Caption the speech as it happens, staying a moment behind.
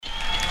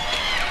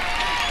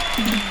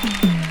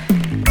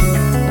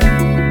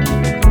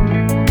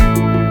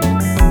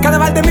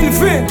Carnaval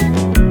 2020.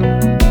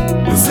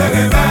 Nous se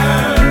révèle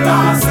là,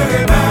 se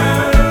révèle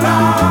là.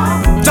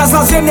 Jazz la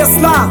jeunesse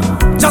là,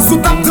 jazz sous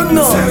tap tout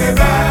non. Se révèle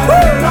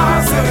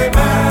là, se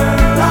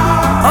révèle là.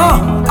 Ah,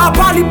 à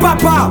Bali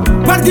papa,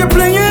 pas de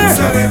plaigner.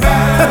 Se révèle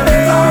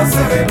là,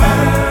 se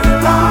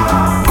révèle là.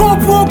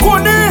 Comprends,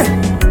 connaît,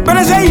 ben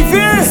déjà il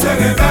vient. Se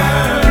révèle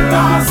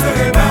là, se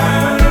révèle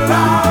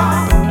là.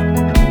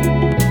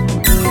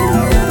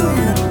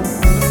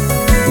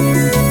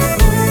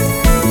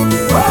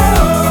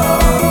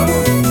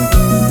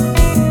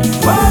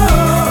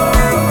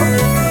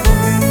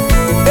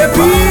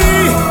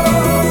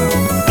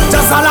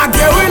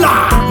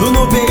 Nous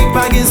nos pays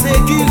pas de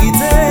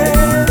sécurité.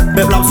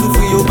 Peuple a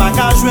souffri yo pas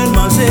qu'à joindre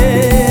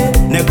manger.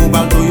 Nèg ou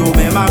bal yo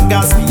même à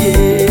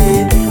gaspiller.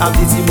 A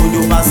petit moun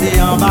yo passé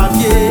en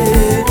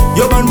papier.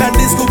 Yo bon bel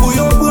discours pour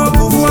yo prendre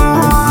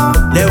pouvoir.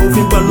 Les ou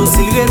fin pour nous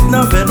s'il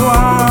nan fait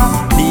droit.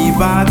 Li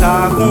pas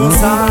comme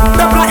ça.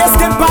 Peuple est-ce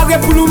qu'elle paraît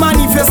pour nous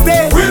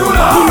manifester? Oui ou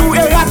là? Pour nous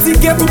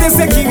éradiquer toute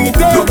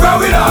insécurité.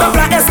 Peuple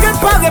est-ce qu'elle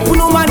paraît pour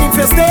nous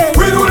manifester?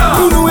 Oui ou là?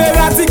 Pour nous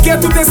éradiquer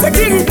toute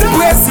insécurité.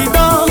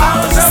 Président,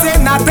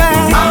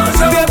 sénateur,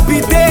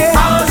 député,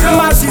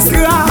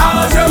 magistrat,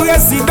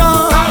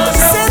 président,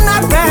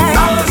 sénateur,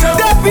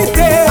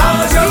 député,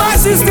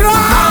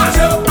 magistrat.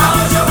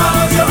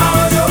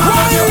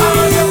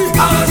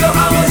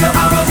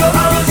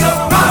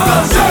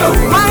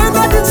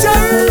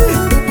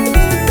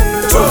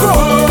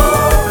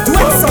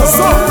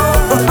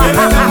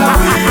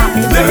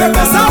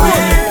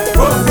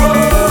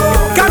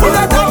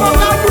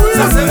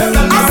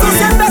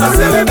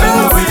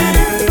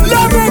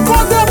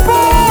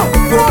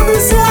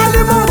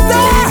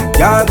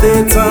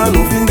 Gardez temps,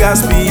 nous fin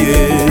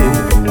gaspiller.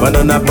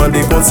 Pendant n'a pas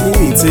de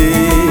continuité.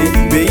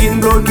 Pays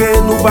bloqué,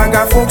 nous pas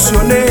qu'à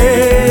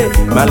fonctionner.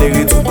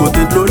 Malgré tout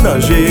côté de l'eau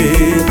nager.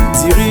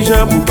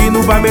 Dirigeants pour qui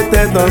nous pas mettre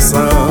tête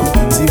ensemble.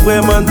 Si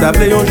vraiment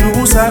t'appelez un jour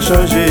où ça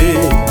changer.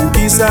 Pour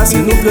qui ça, si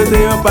nous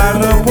traiter un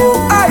parent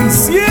pour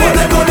haïtien.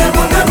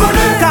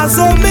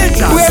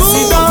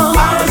 Président,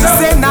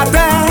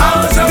 sénateur,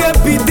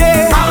 député,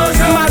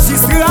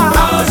 magistrat,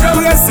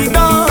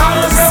 président,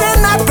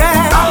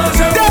 sénateur,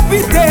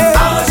 député,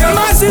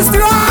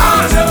 magistrat.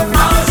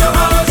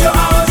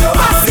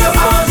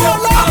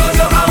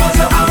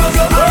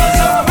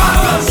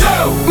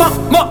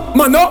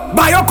 Mano,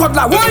 bayo contre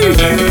la oui.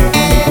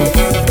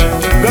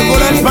 Le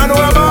collège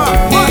Panorama.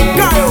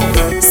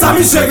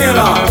 Sami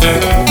Chengela.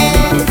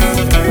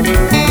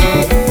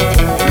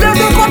 Les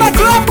deux combat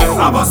club.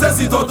 Avancez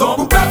si tonton,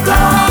 pour peuple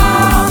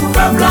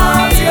là,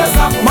 tire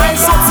ça pour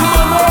Maïs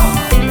Santimono,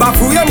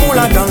 bafouye mou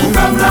la dan.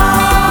 peuple là,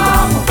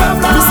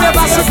 Monsieur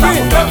Bachefi,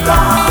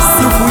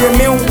 si vous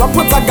aimez, on va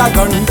prendre ta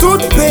gagan. Tout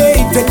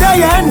pays est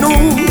derrière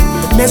nous,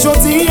 mais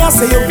jodi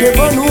c'est yo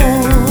devant nous.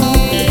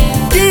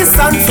 Qui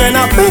ça ne fait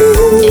n'a paix,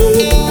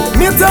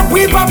 mais t'en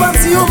prie pas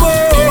bâti au mot.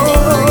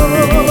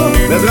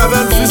 Les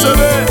gravels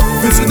fusionnés,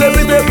 fusil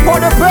dévidé. Pour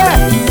de paix,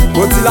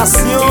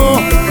 motivation.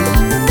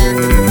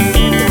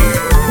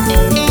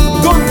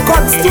 Don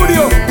Code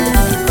Studio,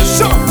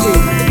 chantez.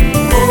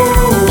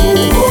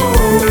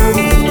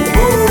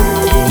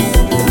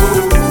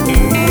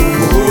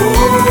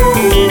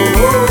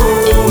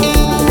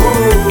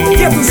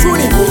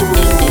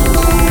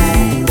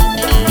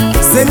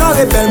 C'est dans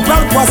les belles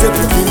plans croiser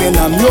tout les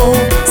ménames yo.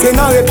 C'est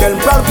dans les belles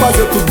plans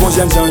croiser tout bon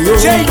jeune gens yo.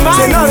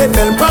 C'est dans les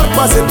belles plans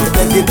croiser tout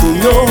les ghettos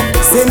yo.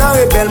 C'est dans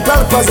les belles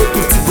plans croiser tout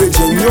petit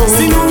brédien yo.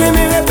 Si nous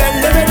aimons les belles,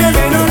 levez des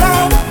mains dans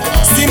l'air.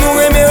 Si nous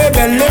aimons les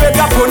belles, levez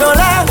drapeau dans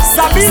l'air.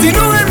 Si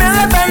nous aimons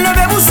les belles,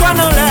 levez mouchoir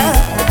dans l'air.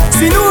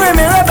 Si nous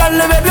aimons les belles,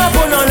 levez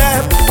drapeau dans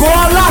l'air.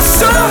 Qu'on la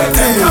chante.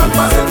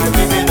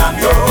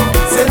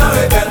 c'est dans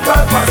les belles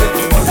plans croiser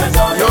tout bon jeune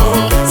gens yo.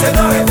 C'est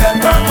dans les belles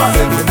plans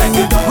croiser tout les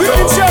ghettos yo.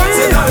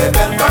 C'est dans les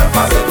belles plans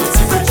croiser tout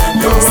petit brédien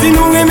yo. Si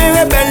nous aimons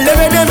les belles,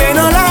 levez des mains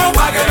dans l'air.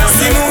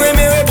 Si nous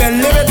aimons les belles,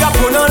 levez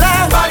drapeau dans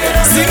l'air.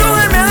 Si nous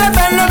aimons les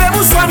belles, levez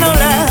mouchoir dans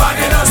l'air.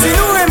 Si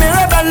nous aimons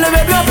les belles,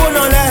 levez drapeau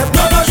dans l'air.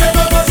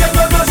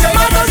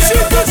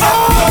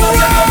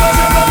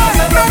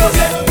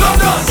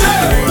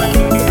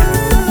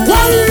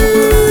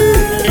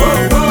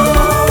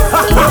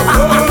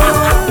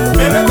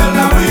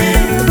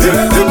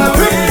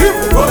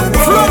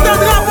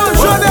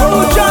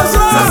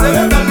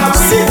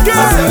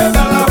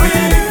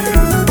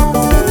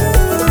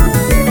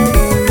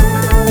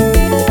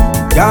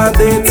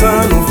 Gardez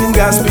temps, nous fin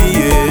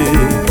gaspiller.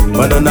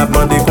 Pendant n'a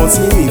pas de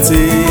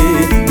continuité.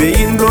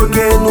 Pays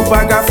bloqué, nous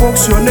pas qu'à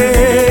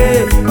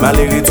fonctionner.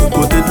 Malgré tout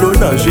côté de l'eau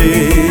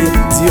nager.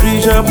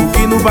 Dirigeants pour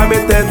qui nous pas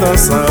mettre tête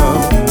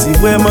ensemble. Si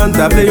vraiment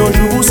t'appelez un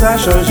jour où ça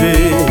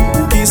changer.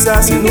 Pour qui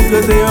ça, c'est nous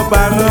traiter un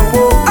parent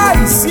pour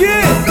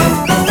haïtien.